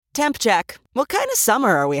Temp check. What kind of summer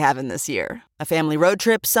are we having this year? A family road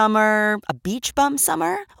trip summer? A beach bum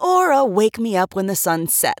summer? Or a wake me up when the sun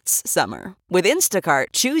sets summer? With Instacart,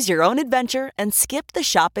 choose your own adventure and skip the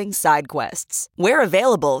shopping side quests. Where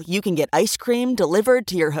available, you can get ice cream delivered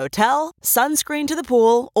to your hotel, sunscreen to the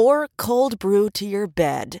pool, or cold brew to your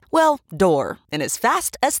bed. Well, door, in as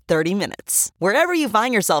fast as 30 minutes. Wherever you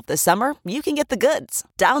find yourself this summer, you can get the goods.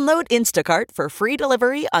 Download Instacart for free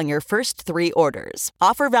delivery on your first 3 orders.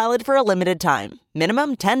 Offer valid for a limited time.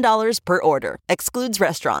 Minimum $10 per order. Excludes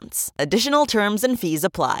restaurants. Additional terms and fees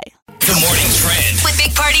apply. The Morning Trend With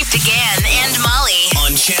Big Party began and Molly.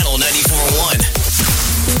 on Channel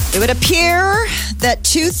 94.1. It would appear that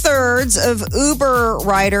 2/3 of Uber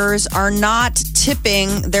riders are not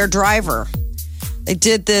tipping their driver. They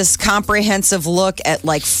did this comprehensive look at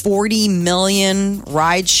like 40 million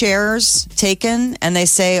ride shares taken, and they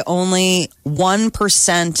say only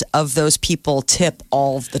 1% of those people tip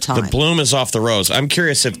all of the time. The bloom is off the rose. I'm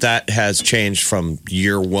curious if that has changed from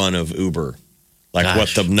year one of Uber, like what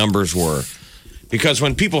the numbers were. Because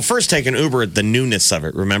when people first take an Uber, the newness of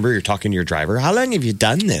it, remember, you're talking to your driver, how long have you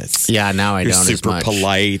done this? Yeah, now I You're don't as super much.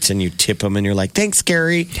 polite and you tip them and you're like, thanks,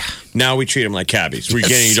 Gary. Now we treat them like cabbies. We're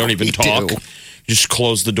getting, you don't even we talk. do. You just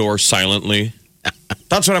close the door silently.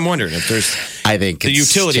 That's what I'm wondering, if there's I think the it's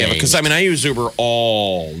utility of it. Because, changed. I use Uber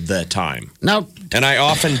all the time. No, And I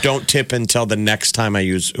often don't tip until the next time I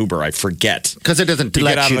use Uber. I forget. because it doesn't You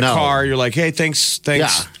let get out you of the know. car, you're like, hey, thanks. Yeah.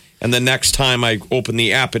 And the next time I open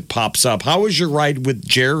the app, it pops up. How was your ride with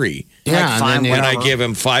Jerry? Yeah, and then And I you- give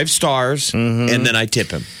him 5 stars, and then I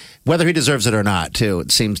tip him whether he deserves it or not, too.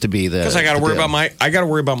 It seems to be the because I got to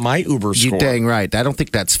worry about my Uber You score. dang right. I don't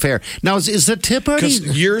think that's fair. Now, is the tip already?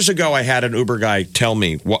 Because years ago, I had an Uber guy tell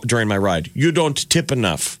me during my ride, "You don't tip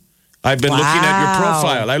enough." I've been looking at your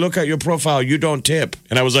profile. I look at your profile. You don't tip,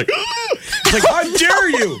 and I was like, it's like, how dare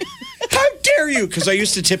you? How dare you? Because I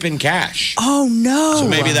used to tip in cash. Oh, no. So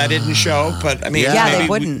maybe that didn't show, but I mean, Yeah, they maybe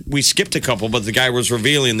wouldn't. We skipped a couple, but the guy was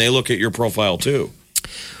revealing they look at your profile too.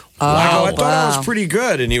 Oh, I thought wow. it was pretty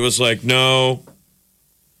good, and he was like, "No."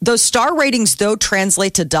 Those star ratings, though,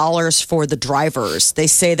 translate to dollars for the drivers. They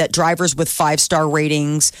say that drivers with 5-star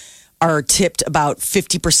ratings are tipped about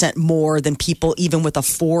 50% more than people even with a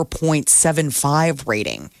 4.75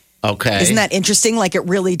 rating. Okay. Isn't that interesting? Like it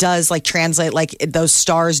really does like translate, like those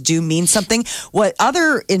stars do mean something. What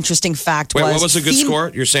other interesting fact Wait, was... what was a good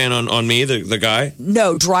score? You're saying on me, the guy?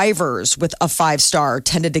 No, drivers with a 5-star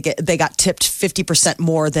they got tipped 50%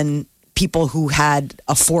 more than people who had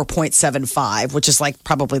a 4.75, which is like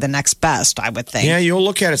probably the next best, I would think. Yeah, you'll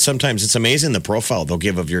look at it sometimes. It's amazing the profile they'll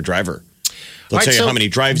give of your driver. They'll Right, tell you so how many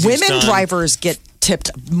drives he's Women done. drivers get tipped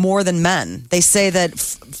more than men. They say that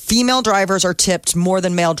female drivers are tipped more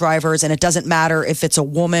than male drivers, and it doesn't matter if it's a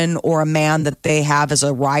woman or a man that they have as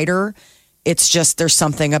a rider. It's just there's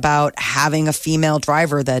something about having a female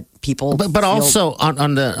driver that people. But feel- also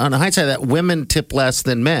on the high side of that, women tip less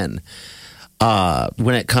than men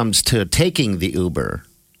when it comes to taking the Uber.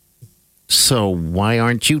 So why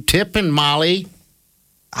aren't you tipping, Molly?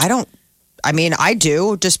 I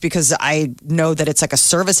do just because I know that it's like a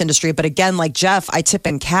service industry. But again, like Jeff, I tip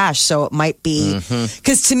in cash. So it might be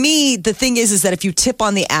because to me, the thing is that if you tip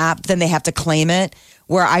on the app, then they have to claim it.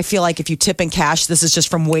 Where I feel like if you tip in cash, this is just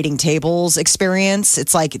from waiting tables experience.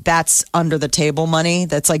 It's like that's under the table money.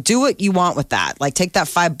 That's like, do what you want with that. Like take that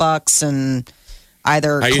 $5 and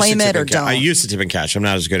either claim it or don't. I used to tip in cash. I'm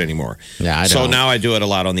not as good anymore. Yeah, I So don't. now I do it a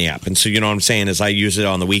lot on the app. And so, you know what I'm saying is I use it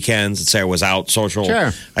on the weekends. Let's say I was out social.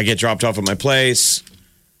 Sure. I get dropped off at my place.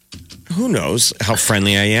 Who knows how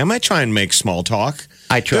friendly I am? I try and make small talk.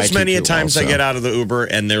 I try There's to, many a too, times I also. get out of the Uber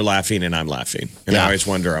and they're laughing and I'm laughing. And I Yeah. always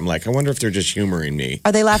wonder, I wonder if they're just humoring me.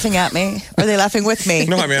 Are they laughing at me? Are they laughing with me?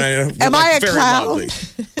 No, I mean, Am I a very clown? loudly.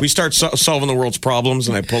 We start solving the world's problems,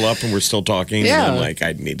 and I pull up, and we're still talking. Yeah. And I'm like,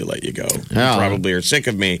 I need to let you go. Yeah. You probably are sick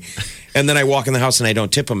of me. And then I walk in the house, and I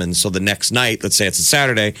don't tip them. And so the next night, let's say it's a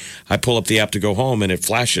Saturday, I pull up the app to go home, and it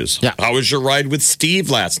flashes. Yeah. How was your ride with Steve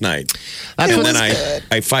last night? That's and what- then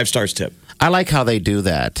I 5 stars tip. I like how they do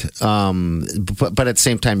that, but at the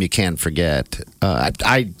same time, you can't forget.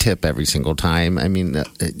 I tip every single time. I mean,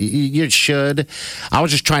 you should. I was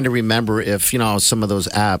just trying to remember if some of those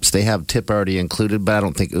apps they have tip already included, but I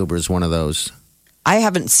don't think Uber is one of those. I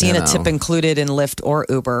haven't seen You a know. tip included in Lyft or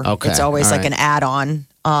Uber. Okay, It's always all like right. an add-on.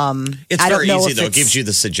 It's I don't very know easy, if though. It it's- gives you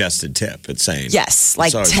the suggested tip. It's saying. Yes,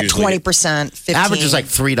 like So it's usually- 20%, 15%. Average is like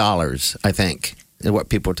 $3, I think. What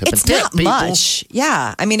people tip. It's and tip not people. much.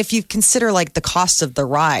 Yeah. I mean, if you consider like the cost of the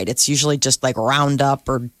ride, it's usually just like round up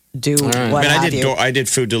or do what I have you. did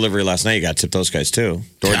food delivery last night. You got to tip those guys, too.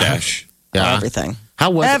 DoorDash. Yeah. Everything. How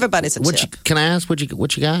was Everybody's a it? tip. Can I ask what you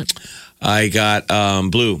got? I got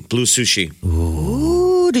blue sushi.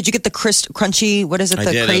 Ooh, did you get the crunchy? What is it? I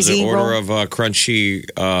The did crazy as an order roll? of crunchy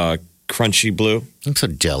blue. I'm so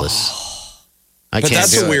jealous. I But can't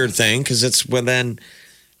that's do a it. weird thing because it's when then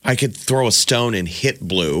I could throw a stone and hit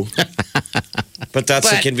blue. But that's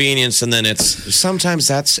the convenience. And then sometimes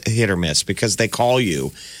that's a hit or miss because they call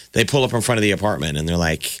you. They pull up in front of the apartment and they're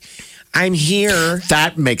like, I'm here.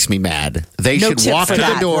 That makes me mad. They No should tip walk for to the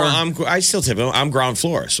that. door. Well, I still tip them. I'm ground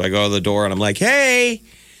floor. So I go to the door and I'm like, hey,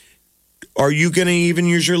 are you going to even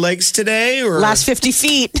use your legs today? Or Last 50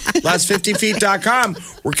 feet. last50feet.com.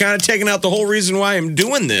 We're kind of taking out the whole reason why I'm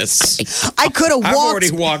doing this. I could have I've walked.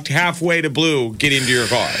 already walked halfway to blue, get into your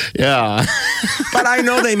car. Yeah. But I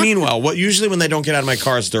know they mean well. Usually when they don't get out of my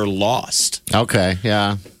cars, they're lost. Okay.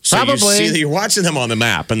 Yeah. So Probably. you see that you're watching them on the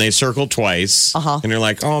map and they circle twice. And you're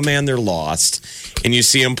like, oh man, they're lost. And you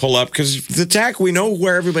see them pull up because the TAC, we know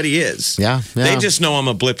where everybody is. Yeah. They just know I'm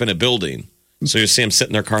a blip in a building. So you see them sit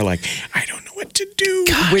in their car like, I don't know what to do.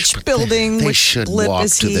 Which building? They which should blip walk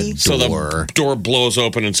is to he? the So the door. door blows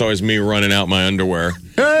open and it's always me running out my underwear.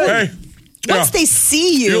 Hey. Once they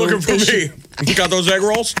see you, You're looking for they me. You got those egg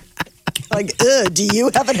rolls? like, do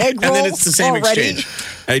you have an egg roll? And then it's the same already? exchange.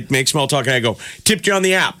 I make small talk and I go, tipped you on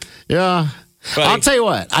the app. Yeah. Buddy. I'll tell you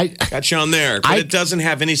what. Got you on there. But it doesn't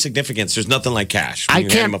have any significance. There's nothing like cash. When I you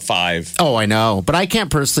hand can't- them a 5. Oh, I know, but I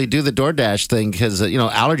can't personally do the DoorDash thing because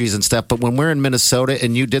allergies and stuff. But when we're in Minnesota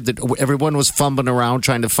and you did everyone was fumbling around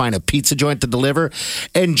trying to find a pizza joint to deliver,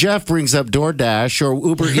 and Jeff brings up DoorDash or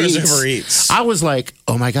Uber Uber Eats. I was like,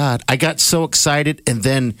 oh my god! I got so excited, and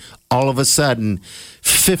then all of a sudden,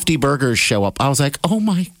 50 burgers show up. I was like, oh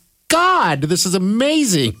my god, this is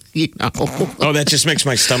amazing! Oh, that just makes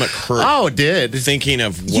my stomach hurt. Oh, it did. Thinking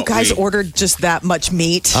of what You guys ordered just that much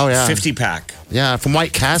meat. Oh yeah, 50 pack. Yeah, from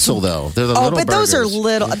White Castle though. They're the Oh, little but those are burgers.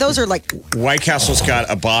 little. Those are like White Castle's got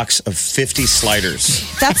a box of 50 sliders.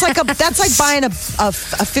 that's like buying a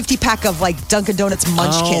 50 pack of like Dunkin' Donuts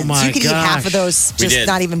Munchkins. Oh, my You could eat half of gosh. those We just did.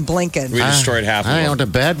 not even blinking. We destroyed half of I them. went to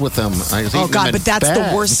bed with them. I was Oh eating God! them But in that's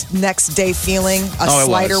bed. the worst next day feeling. A Oh, it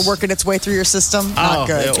slider was. working its way through your system. Not Oh,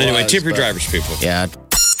 good. it Anyway, was, tip your but- drivers, people. Yeah.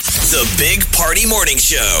 The Big Party Morning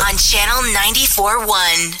Show. On Channel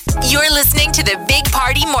 94.1. You're listening to the Big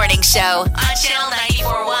Party Morning Show on Channel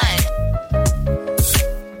 94.1.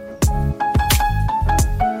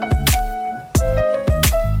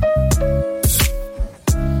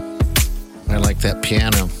 I like that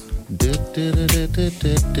piano.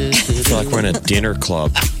 I feel like we're in a dinner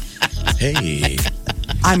club. Hey.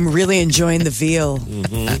 I'm really enjoying the veal.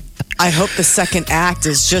 Mm-hmm. I hope the second act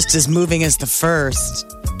is just as moving as the first.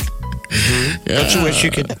 Don't you wish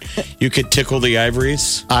you could tickle the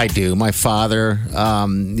ivories? I do. My father,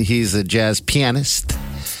 he's a jazz pianist.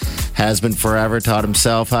 Has been forever. Taught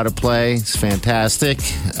himself how to play. It's fantastic.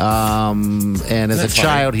 And as a That's funny.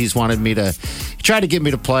 child, he's wanted me to. He tried to get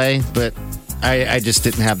me to play, but I just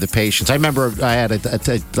didn't have the patience. I remember I had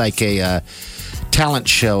a talent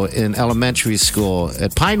show in elementary school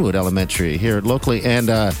at Pinewood Elementary here locally, and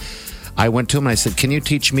I went to him and I said, "Can you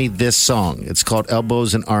teach me this song? It's called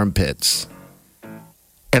Elbows and Armpits."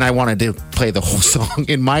 And I wanted to play the whole song.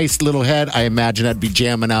 In my little head, I imagine I'd be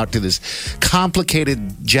jamming out to this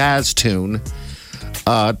complicated jazz tune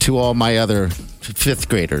to all my other fifth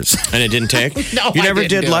graders. And it didn't take? No, You I never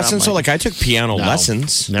didn't did do it. lessons? I'm So, like- like, I took piano No,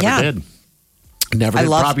 lessons. Never Yeah. did. Never I did.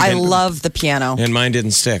 love Probably I didn't. love the piano. And mine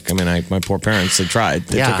didn't stick. I mean, my poor parents, they tried.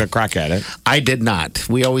 They Yeah. took a crack at it. I did not.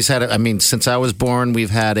 We always had it. I mean, since I was born, we've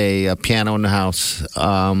had a piano in the house.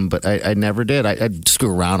 But I never did. I'd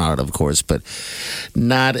screw around on it, of course, but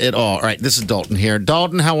not at all. All right, this is Dalton here.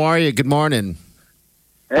 Dalton, how are you? Good morning.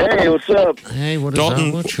 Hey, what's up? Hey, what is Dalton,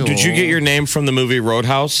 up with you? did you get your name from the movie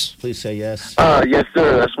Roadhouse? Please say yes. Yes,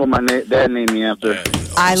 sir. That's what my dad named me after.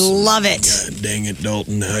 I love it. Dang it,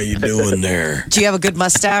 Dalton. How you doing there? Do you have a good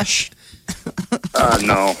mustache?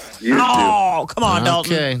 No. Used to. Oh, come on,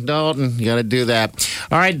 Dalton. Okay, Dalton, you got to do that.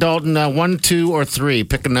 All right, Dalton, 1, 2, or 3.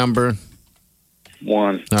 Pick a number.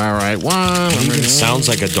 1. All right, 1. Even sounds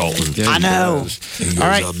like a Dalton. There I he know. goes. All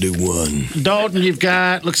right, I'll do 1. Dalton, you've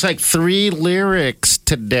got, looks like 3 lyrics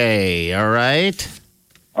today. All right.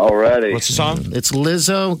 Alrighty. What's the song? It's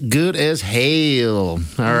Lizzo, Good as Hail.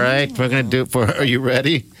 All right, we're going to do it for her. Are you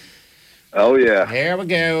ready? Oh, yeah. Here we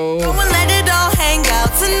go. Go and let it all hang out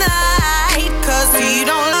tonight. Cause you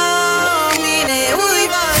don't love me, then we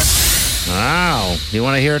Wow. You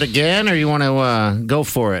want to hear it again or you want to go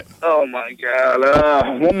for it? Oh, my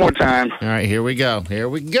God. One more time. All right, here we go. Here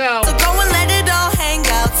we go. So go and let it all hang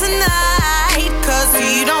out tonight. Cause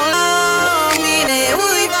you don't love me, then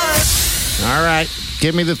we All right.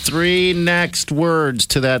 Give me the 3 next words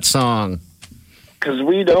to that song. Because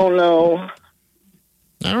we don't know.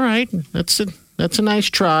 All right. That's a nice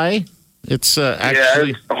try. It's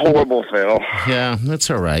actually... Yeah, it's a horrible fail. Yeah, that's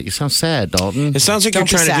all right. You sound sad, Dalton. It sounds like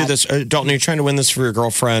Don't you're be trying to do sad. this. Dalton, you're trying to win this for your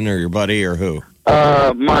girlfriend or your buddy or who?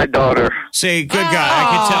 My daughter. See, good guy. I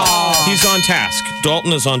can tell. He's on task.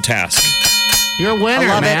 Dalton is on task. You're a winner,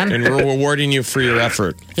 love it. man. And we're rewarding you for your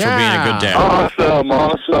effort for being a good dad.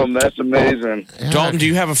 Awesome. That's amazing. Dalton, do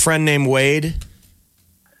you have a friend named Wade?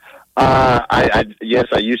 Yes,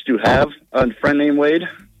 I used to have a friend named Wade.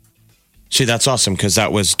 See, that's awesome because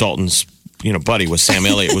that was Dalton's, buddy was Sam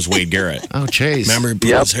Elliott, was Wade Garrett. Oh, jeez. Remember, he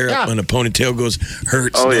put his hair up when a ponytail goes,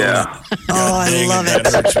 hurts. Oh, don't yeah. it? I love That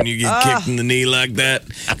it. hurts when you get kicked in the knee like that.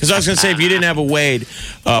 Because I was going to say, if you didn't have a Wade,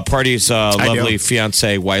 Party's lovely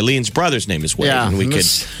fiance, Wileen's brother's name is Wade. Yeah, and we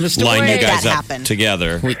Mr. could line you Wade. guys That up happened.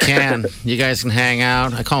 together. We can. You guys can hang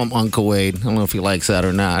out. I call him Uncle Wade. I don't know if he likes that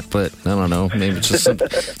or not, but I don't know. Maybe it's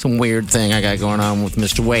just some weird thing I got going on with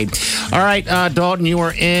Mr. Wade. All right, Dalton, you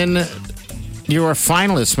are in. You're a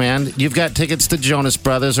finalist, man. You've got tickets to Jonas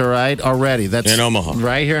Brothers, all right, already. That's In Omaha.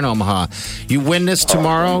 Right here in Omaha. You win this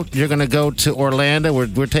tomorrow, you're going to go to Orlando.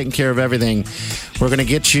 We're taking care of everything. We're going to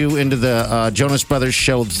get you into the Jonas Brothers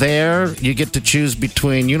show there. You get to choose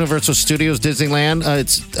between Universal Studios, Disneyland.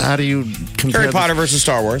 How do you compare? Harry Potter versus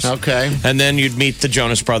Star Wars. Okay. And then you'd meet the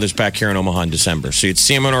Jonas Brothers back here in Omaha in December. So you'd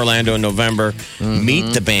see them in Orlando in November,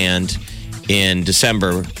 meet the band in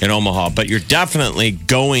December in Omaha. But you're definitely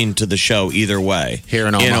going to the show either way. Here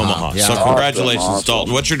in Omaha. Yeah. So congratulations, Awesome.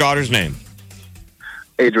 Dalton. What's your daughter's name?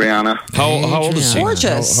 Adriana. How old is she?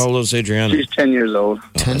 Gorgeous. How old is Adriana? She's 10 years old.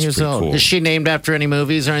 10 that's years pretty old. cool. Is she named after any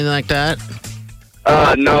movies or anything like that?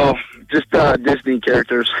 No, just Disney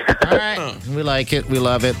characters. All right. We like it. We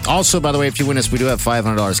love it. Also, by the way, if you win this, we do have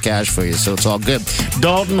 $500 cash for you, so it's all good.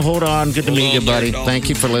 Dalton, hold on. Good to meet you, on there, buddy. Dalton. Thank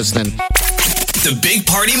you for listening. The Big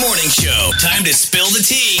Party Morning Show. Time to spill the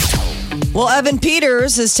tea. Well, Evan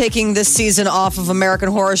Peters is taking this season off of American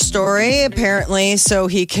Horror Story, apparently, so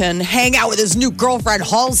he can hang out with his new girlfriend,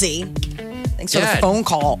 Halsey. Thanks for the Good. phone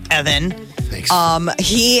call, Evan. Thanks.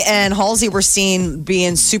 He and Halsey were seen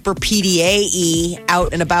being super PDA-y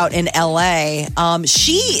out and about in LA.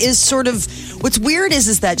 She is sort of, what's weird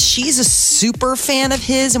is that she's a super fan of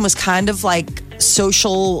his and was kind of like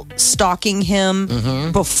social stalking him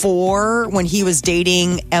before when he was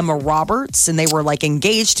dating Emma Roberts and they were like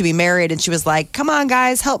engaged to be married. And she was like, come on,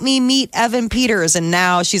 guys, help me meet Evan Peters. And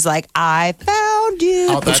now she's like, I found you.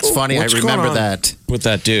 Oh, that's funny. What's I going remember on that. With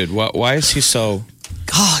that dude. Why is he so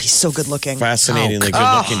Oh, he's so good looking. fascinatingly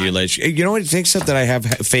good looking to you, ladies? You know what he thinks that I have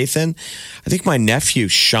faith in? I think my nephew,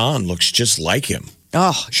 Sean, looks just like him.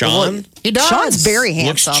 Oh, Sean? He does. Sean's very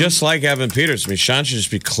Looks handsome. just like Evan Peters. I mean, Sean should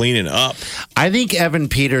just be cleaning up. I think Evan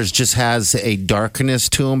Peters just has a darkness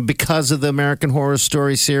to him because of the American Horror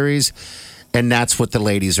Story series, and that's what the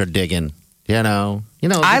ladies are digging. You know.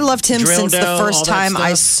 I loved him drill since the dough, first all that time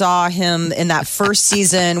I stuff. saw him in that first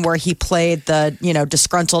season where he played the,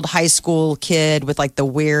 disgruntled high school kid with like the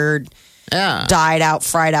weird Yeah. dyed out,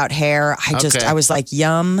 fried out hair. Okay. I was like,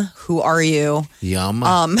 yum, who are you?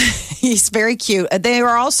 Yum. He's very cute. They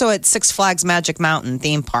were also at Six Flags Magic Mountain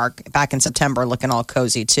theme park back in September looking all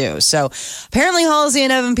cozy too. So apparently Halsey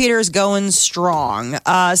and Evan Peters going strong.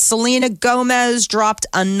 Selena Gomez dropped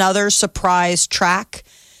another surprise track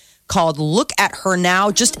called Look at Her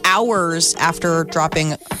Now, just hours after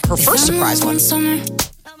dropping her first surprise one. Summer,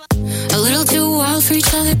 a little too wild for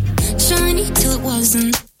each other. Shiny till it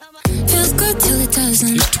wasn't. Feels good till it doesn't.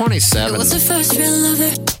 She's 27. It was her first real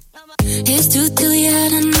lover. Here's two till he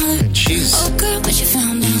had another. She's Oh girl, but you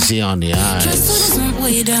found out. easy on the eyes. Trust doesn't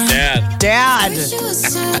weigh down. Dad, She was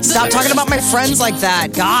sad, stop but talking about my friends like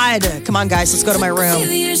that. God, come on, guys, let's go to my room.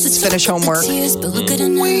 Let's finish homework. Tears, but look at her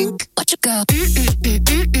now. Watch her go.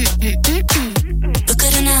 Look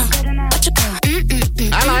at her now. Watch her go.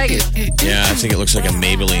 I like it. Yeah, I think it looks like a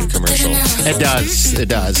Maybelline commercial. It does. It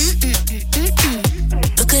does.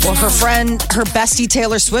 Look at Well, her her now. friend, her bestie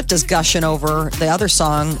Taylor Swift is gushing over the other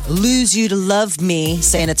song, Lose You to Love Me,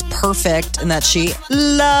 saying it's perfect and that she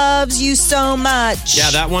loves you so much.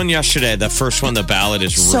 Yeah, that one yesterday, the first one, the ballad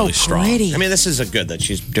is So really strong. pretty. I mean, this is a good that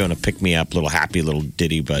she's doing a pick me up, little happy little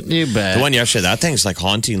ditty, but You bet. the one yesterday, that thing's like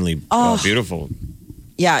hauntingly beautiful.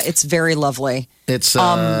 Yeah, it's very lovely. It's,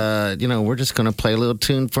 we're just going to play a little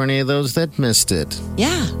tune for any of those that missed it.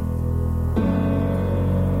 Yeah.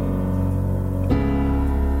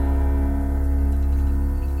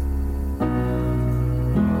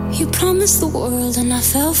 You promised the world and I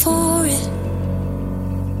fell for it.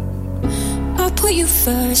 I put you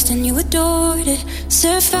first and you adored it.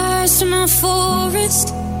 Set fires to my forest.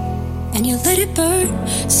 and you let it burn.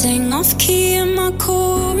 Sang off key in my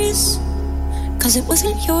chorus, 'cause it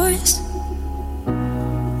wasn't yours.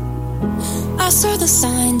 I saw the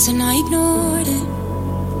signs and I ignored it.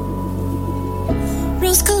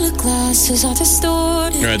 Rose-colored glasses are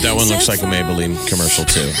distorted. Right, that one looks like a Maybelline commercial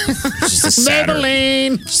too. It's just a sadder,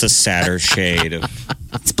 Maybelline. just a sadder shade of.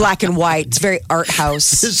 It's black and white. It's very art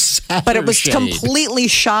house. But it was shade. completely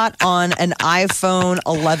shot on an iPhone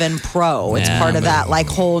 11 Pro. It's part of that like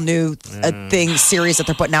whole new thing series that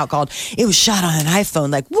they're putting out called It Was Shot on an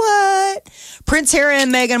iPhone. Like, what? Prince Harry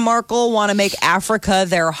and Meghan Markle want to make Africa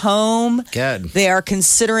their home. Good. They are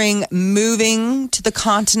considering moving to the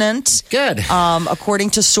continent. Good. According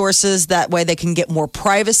to sources, that way they can get more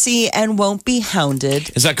privacy and won't be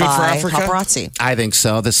hounded. Is that good for by Africa? Paparazzi. I think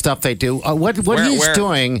so. The stuff they do. What he's doing.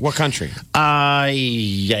 What country? I'm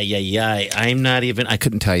not even. I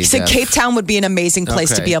couldn't tell you. He said Jeff. Cape Town would be an amazing place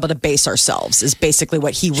to Okay. be able to base ourselves, is basically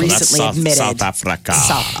what he recently that's admitted. South Africa.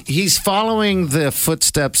 He's following the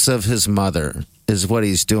footsteps of his mother, is what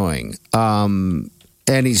he's doing. And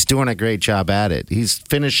he's doing a great job at it. He's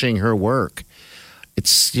finishing her work.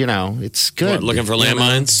 It's, it's good. What, looking for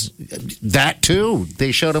landmines? That too.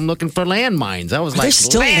 They showed him looking for landmines. I was like, There's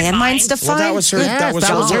still landmines to Well, find? that was her. Yeah, that was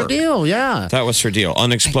her her deal. Yeah. That was her deal.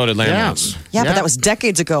 Unexploded landmines. Yeah, but that was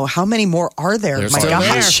decades ago. How many more are there? There's My still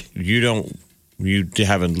gosh. You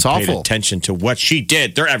haven't It's paid awful. attention to what she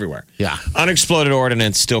did. They're everywhere. Yeah. Unexploded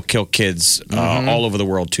ordnance still kill kids all over the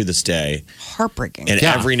world to this day. Heartbreaking. In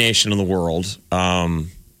Yeah. every nation in the world.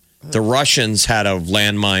 The Russians had a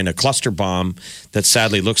landmine, a cluster bomb that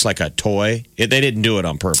sadly looks like a toy. They didn't do it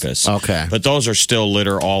on purpose. Okay. But those are still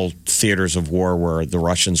litter all theaters of war where the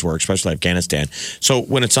Russians were, especially Afghanistan. So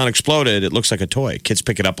when it's unexploded, it looks like a toy. Kids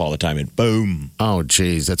pick it up all the time and boom. Oh,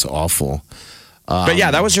 geez. That's awful. But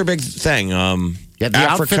yeah, that was her big thing. Yeah, the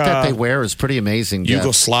Africa, outfit that they wear is pretty amazing. Jeff.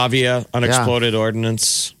 Yugoslavia, unexploded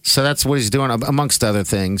ordnance. So that's what he's doing, amongst other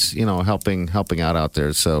things, helping out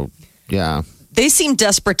there. So, yeah. They seem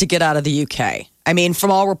desperate to get out of the UK. I mean, from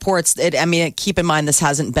all reports, keep in mind this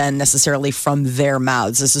hasn't been necessarily from their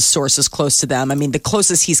mouths. This is sources close to them. I mean, the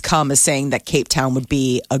closest he's come is saying that Cape Town would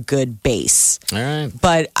be a good base. All right.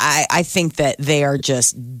 But I think that they are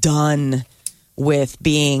just done with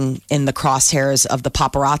being in the crosshairs of the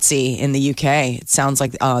paparazzi in the UK. It sounds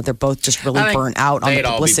like they're both just really burnt out on the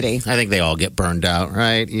publicity. I think they all get burned out,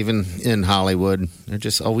 right? Even in Hollywood. They're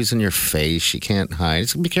just always in your face. You can't hide.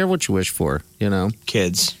 Just be careful what you wish for,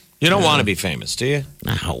 Kids. You don't want to be famous, do you?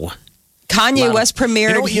 No. Kanye West premiered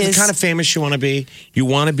You know what, his... the kind of famous you want to be? You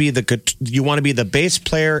want to be the bass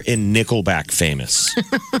player in Nickelback famous.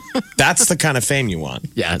 That's the kind of fame you want.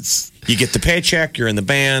 Yes. You get the paycheck, you're in the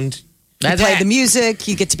band, You play the music,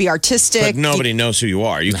 you get to be artistic. but nobody knows who you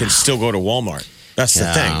are. You can still go to Walmart. That's the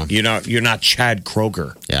Yeah. thing. You're not Chad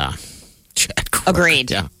Kroger. Yeah. Chad Kroger.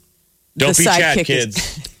 Agreed. Yeah. Don't The be Chad, sidekick is-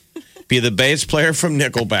 kids. Be the bass player from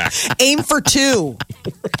Nickelback. Aim for 2.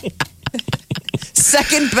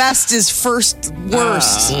 Second best is first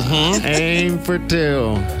worst. Aim for 2.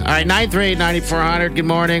 All right, 938-9400. Good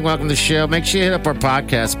morning. Welcome to the show. Make sure you hit up our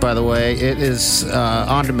podcast, by the way. It is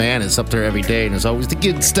on demand. It's up there every day, and there's always the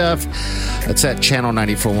good stuff. It's at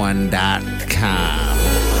channel941.com.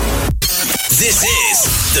 This is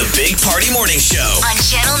the Big Party Morning Show. On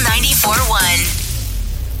Channel 94.1.